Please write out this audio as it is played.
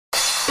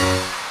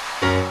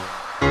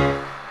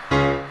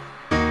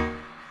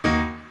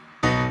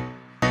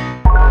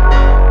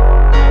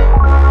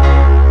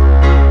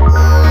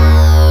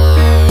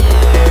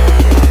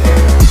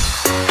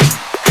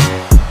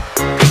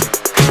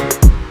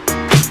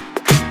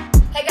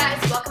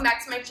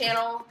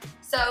channel.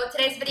 So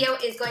today's video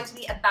is going to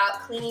be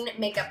about cleaning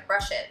makeup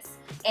brushes.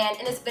 And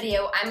in this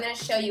video, I'm going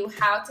to show you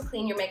how to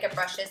clean your makeup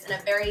brushes in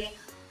a very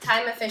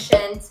time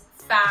efficient,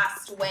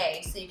 fast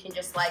way. So you can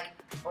just like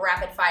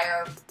rapid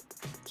fire,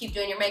 keep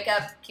doing your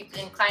makeup, keep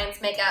doing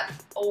clients' makeup,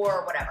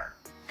 or whatever.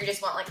 You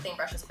just want like clean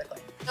brushes quickly.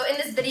 So in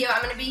this video,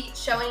 I'm going to be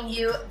showing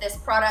you this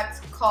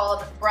product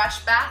called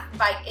Brush Bath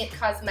by IT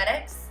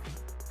Cosmetics.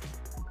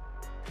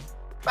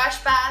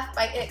 Brush Bath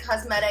by IT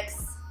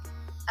Cosmetics.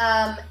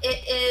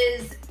 It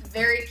is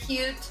very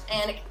cute,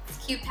 and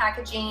it's cute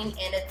packaging,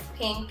 and it's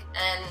pink,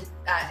 and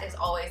that is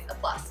always a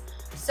plus.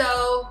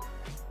 So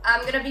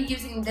I'm gonna be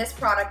using this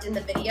product in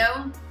the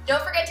video.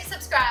 Don't forget to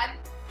subscribe.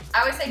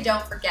 I always say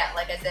don't forget,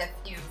 like as if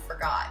you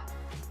forgot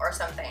or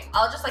something.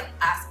 I'll just like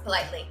ask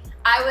politely.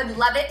 I would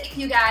love it if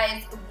you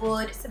guys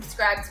would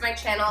subscribe to my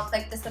channel.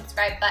 Click the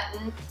subscribe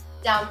button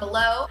down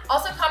below.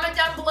 Also comment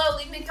down below,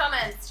 leave me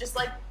comments, just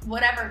like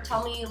whatever.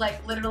 Tell me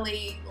like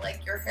literally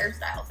like your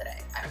hairstyle today.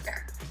 I don't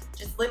care.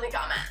 Just leave me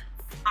comments.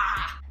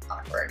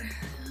 Awkward.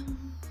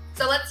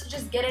 So let's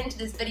just get into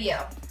this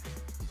video.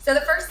 So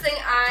the first thing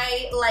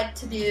I like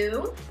to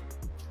do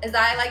is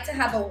I like to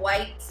have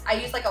I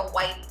use like a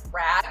white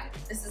rag.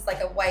 This is like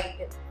a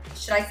white,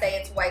 should I say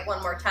it's white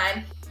one more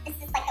time? This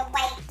is like a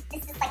white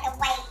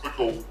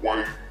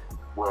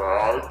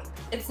rag.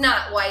 It's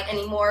not white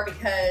anymore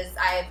because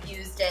I've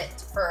used it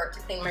to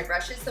clean my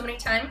brushes so many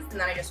times, and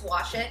then I just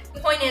wash it.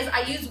 The point is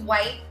I use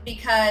white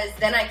because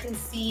then I can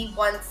see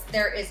once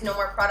there is no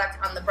more product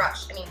on the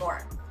brush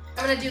anymore.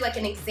 I'm gonna do like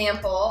an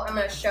example. I'm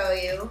gonna show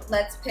you.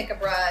 Let's pick a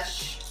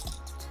brush.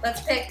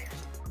 Let's pick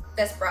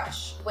this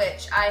brush,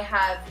 which I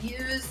have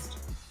used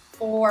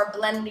for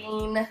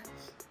blending,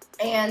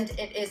 and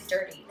it is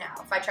dirty now.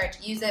 If I tried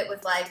to use it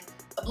with like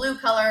a blue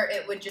color,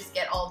 it would just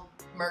get all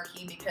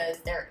murky because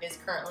there is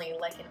currently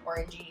like an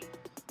orangey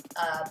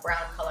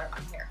brown color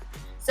on here.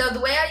 So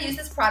the way I use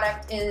this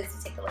product is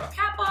to take a little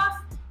cap off,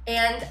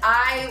 and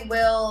I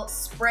will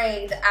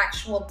spray the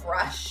actual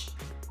brush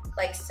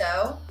like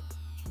so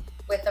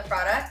with the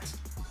product,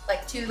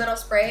 like 2 little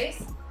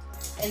sprays.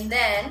 And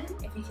then,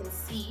 if you can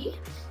see,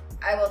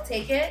 I will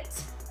take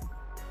it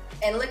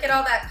and look at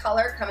all that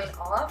color coming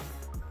off.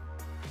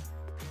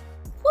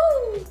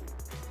 Woo!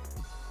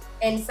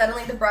 And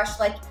suddenly the brush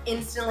like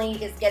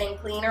instantly is getting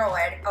cleaner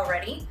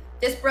already.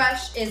 This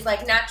brush is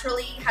like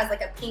naturally has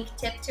like a pink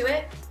tip to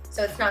it.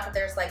 So it's not that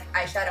there's like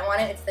eyeshadow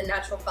on it, it's the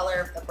natural color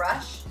of the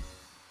brush,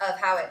 of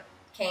how it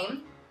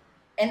came.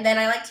 And then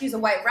I like to use a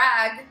white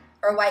rag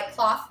or a white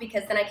cloth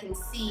because then I can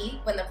see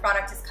when the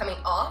product is coming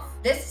off.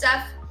 This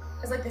stuff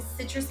has like this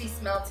citrusy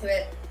smell to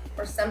it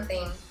or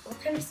something.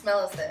 What kind of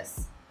smell is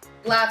this?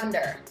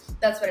 Lavender,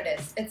 that's what it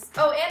is.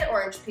 Oh, and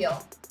orange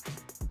peel.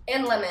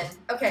 And lemon.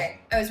 Okay,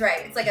 I was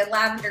right. It's like a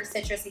lavender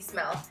citrusy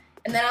smell.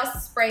 And then I'll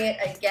spray it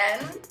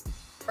again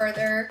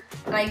further.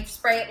 And I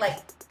spray it like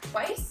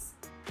twice.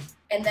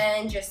 And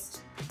then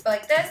just go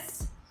like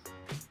this.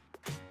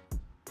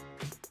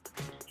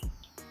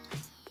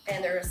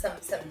 And there is some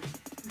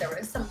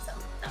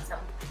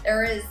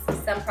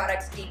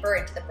product deeper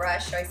into the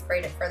brush, so I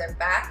sprayed it further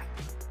back.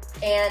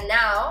 And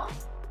now,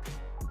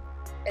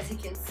 as you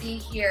can see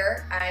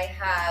here, I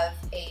have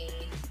a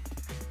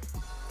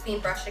clean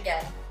brush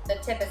again. The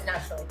tip is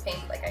naturally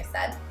pink, like I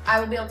said. I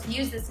will be able to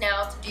use this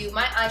now to do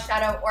my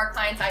eyeshadow or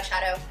client's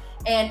eyeshadow,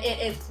 and it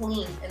is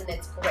clean and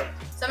it's great.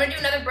 So I'm gonna do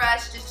another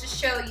brush just to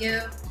show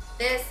you.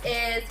 This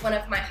is one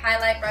of my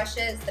highlight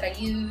brushes that I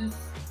use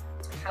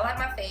to highlight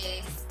my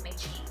face, my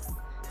cheeks.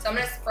 So I'm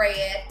gonna spray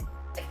it,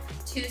 like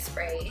 2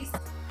 sprays,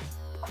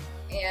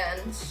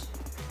 and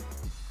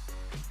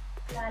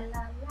la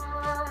la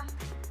la,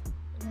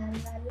 la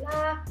la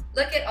la.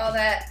 Look at all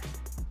that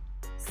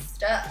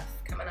stuff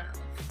coming off.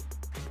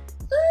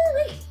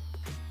 Woo-wee.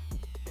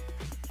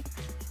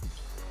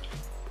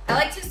 I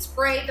like to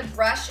spray the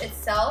brush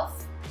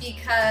itself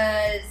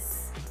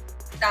because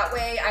that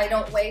way I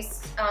don't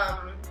waste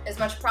as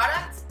much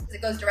product because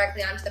it goes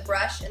directly onto the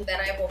brush and then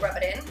I will rub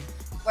it in.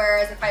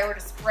 Whereas if I were to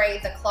spray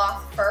the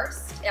cloth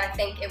first, I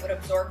think it would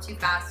absorb too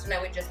fast and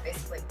I would just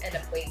basically end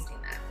up wasting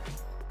that.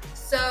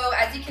 So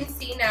as you can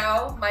see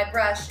now, my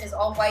brush is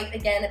all white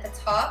again at the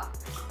top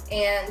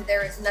and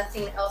there is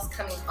nothing else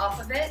coming off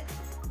of it.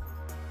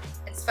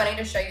 It's funny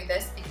to show you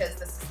this because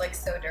this is like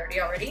so dirty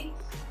already,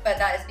 but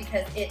that is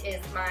because it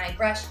is my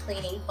brush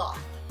cleaning cloth.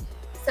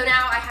 So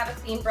now I have a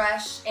clean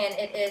brush and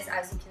it is,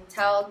 as you can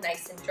tell,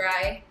 nice and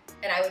dry,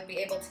 and I would be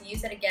able to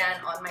use it again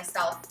on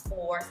myself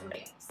or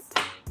somebody else.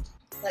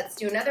 Let's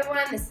do another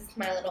one. This is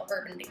my little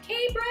Urban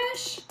Decay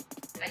brush.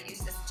 I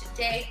used this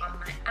today on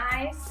my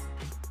eyes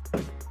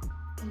and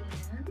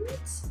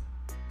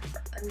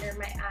for under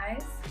my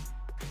eyes.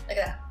 Look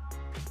at that.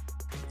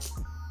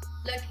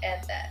 Look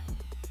at that.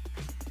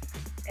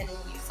 And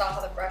you saw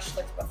how the brush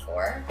looked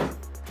before.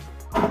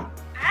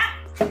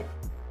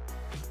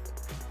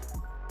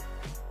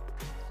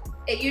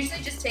 It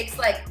usually just takes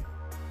like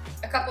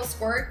a couple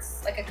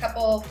squirts, like a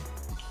couple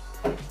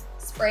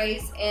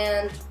sprays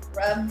and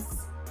rubs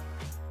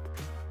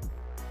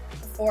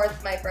before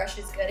my brush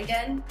is good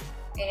again.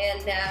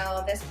 And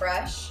now this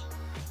brush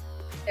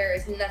There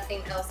is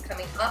nothing else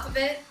coming off of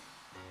it.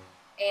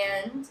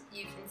 And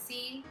you can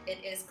see it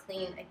is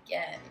clean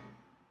again.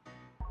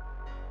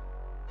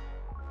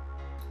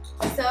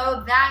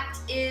 So that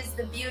is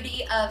the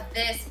beauty of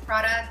this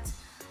product.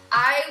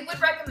 I would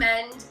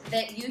recommend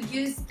that you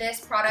use this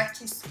product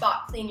to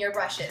spot clean your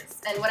brushes.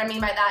 And what I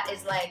mean by that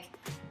is, like,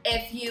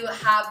 if you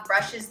have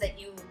brushes that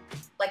you,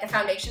 like a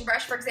foundation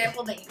brush, for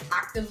example, that you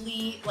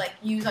actively like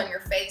use on your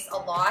face a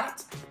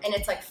lot and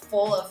it's like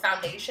full of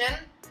foundation,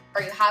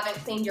 or you haven't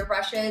cleaned your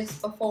brushes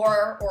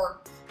before, or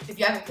if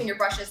you haven't cleaned your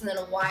brushes in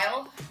a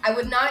while, I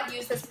would not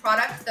use this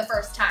product the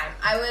first time.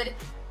 I would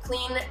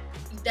clean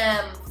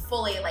them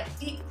fully, like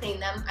deep clean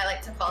them. I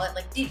like to call it,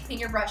 like, deep clean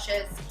your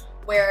brushes,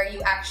 where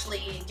you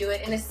actually do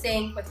it in a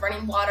sink with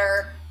running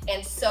water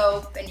and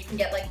soap, and you can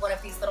get like one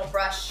of these little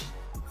brush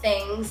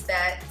things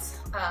that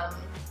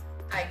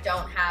I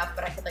don't have,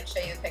 but I could like show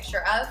you a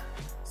picture of.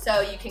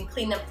 So you can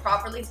clean them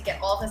properly to get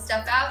all the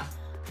stuff out.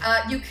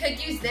 You could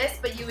use this,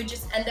 but you would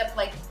just end up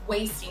like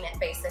wasting it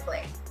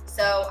basically.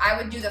 So I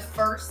would do the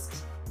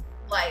first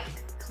like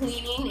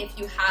cleaning if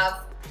you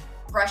have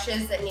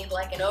brushes that need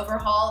like an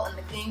overhaul in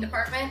the cleaning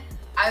department.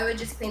 I would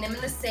just clean them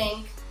in the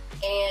sink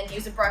and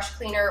use a brush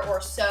cleaner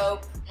or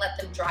soap, let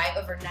them dry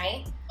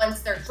overnight.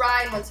 Once they're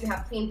dry and once you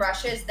have clean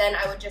brushes, then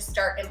I would just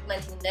start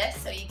implementing this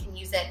so you can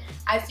use it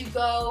as you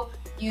go.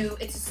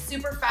 It's a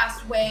super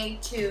fast way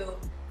to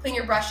clean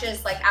your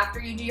brushes like after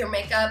you do your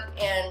makeup,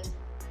 and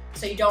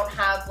so you don't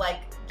have like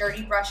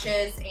dirty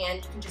brushes,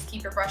 and you can just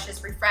keep your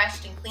brushes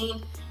refreshed and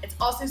clean. It's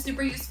also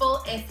super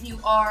useful if you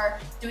are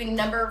doing a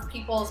number of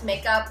people's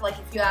makeup, like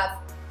if you have,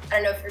 I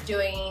don't know, if you're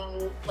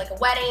doing like a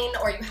wedding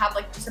or you have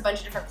like just a bunch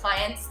of different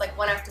clients, like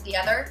one after the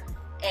other,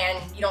 and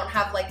you don't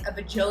have like a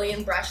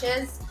bajillion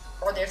brushes,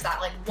 or there's that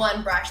like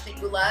one brush that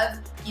you love,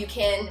 you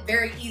can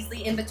very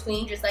easily in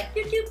between just like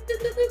doop, doop, doop,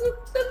 doop,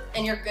 doop, doop,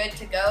 and you're good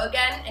to go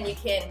again, and you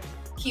can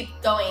keep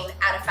going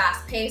at a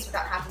fast pace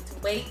without having to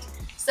wait.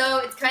 So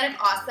it's kind of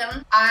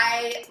awesome.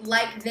 I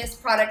like this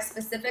product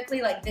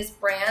specifically, like this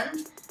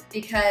brand,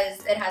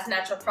 because it has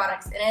natural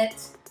products in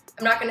it.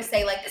 I'm not gonna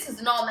say like this is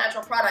an all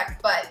natural product,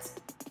 but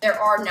there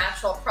are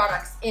natural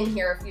products in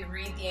here if you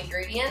read the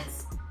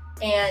ingredients,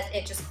 and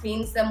it just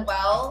cleans them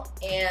well,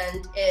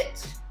 and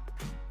it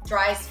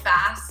dries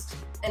fast,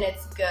 and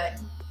it's good.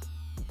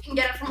 You can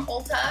get it from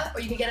Ulta, or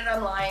you can get it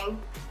online,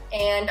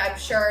 and I'm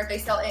sure they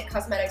sell IT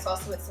Cosmetics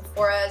also at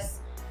Sephora's,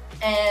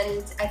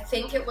 and I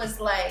think it was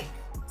like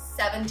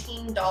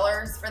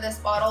 $17 for this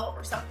bottle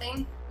or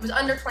something. It was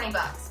under 20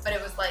 bucks, but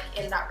it was like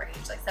in that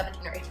range, like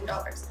 $17 or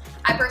 $18.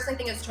 I personally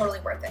think it's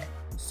totally worth it.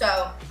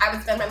 So I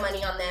would spend my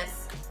money on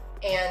this,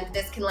 and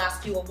this can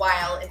last you a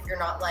while if you're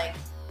not like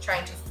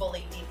trying to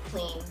fully deep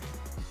clean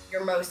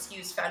your most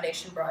used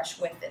foundation brush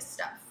with this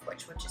stuff,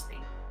 which would just be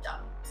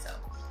dumb.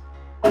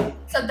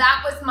 So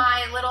that was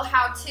my little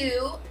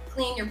how-to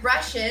clean your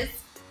brushes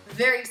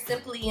very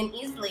simply and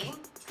easily.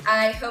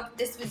 I hope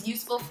this was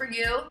useful for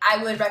you.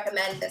 I would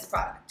recommend this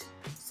product.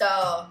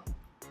 So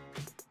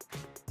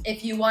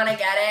if you want to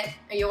get it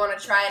or you want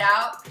to try it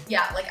out,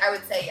 yeah, like I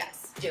would say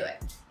yes, do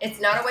it.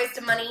 It's not a waste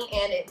of money,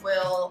 and it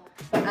will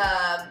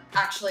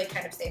actually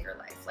kind of save your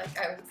life. Like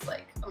I was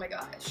like, oh my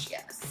gosh,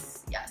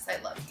 yes, yes,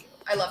 I love you.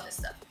 I love this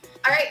stuff.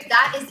 All right,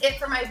 that is it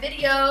for my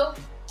video,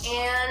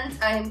 and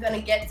I'm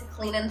gonna get to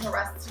cleaning the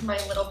rest of my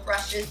little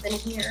brushes in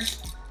here.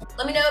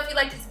 Let me know if you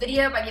liked this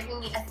video by giving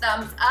me a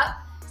thumbs up.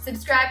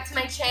 Subscribe to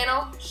my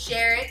channel,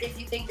 share it if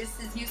you think this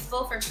is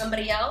useful for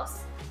somebody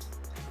else.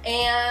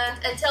 And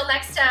until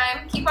next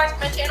time, keep watching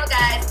my channel,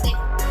 guys.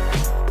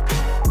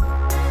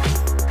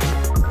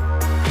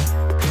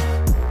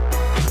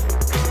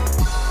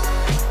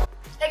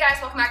 Hey guys,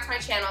 welcome back to my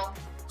channel.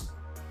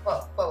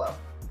 Whoa, whoa, whoa.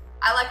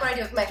 I like what I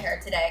do with my hair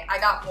today. I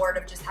got bored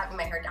of just having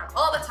my hair down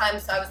all the time,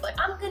 so I was like,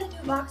 I'm gonna do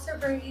boxer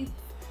braids.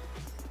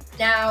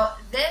 Now,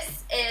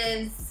 this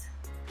is...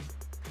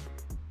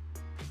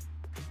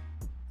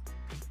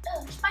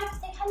 Oh, try to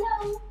say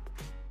hello.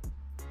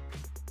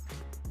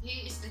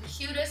 He is the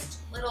cutest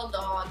little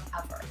dog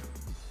ever.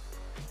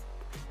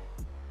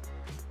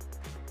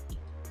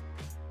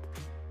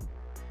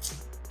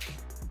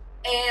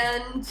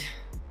 And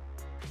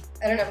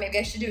I don't know, maybe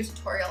I should do a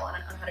tutorial on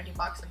how to do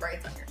boxer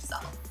braids on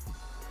yourself.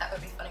 That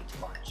would be funny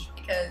to watch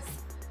because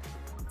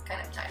it's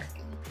kind of tiring.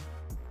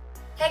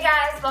 Hey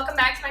guys, welcome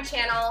back to my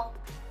channel.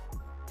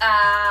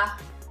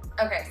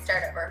 Okay,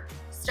 start over.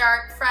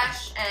 Start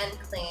fresh and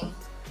clean.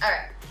 All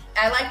right.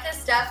 I like this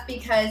stuff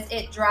because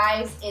it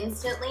dries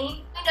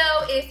instantly. I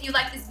know if you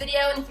like this video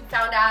and if you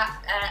found out,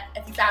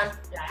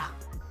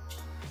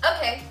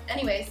 okay,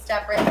 anyways,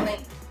 stop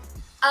rambling.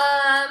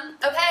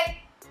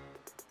 Okay.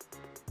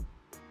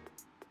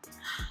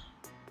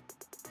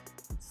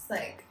 It's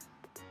like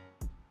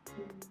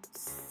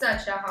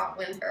such a hot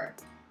winter.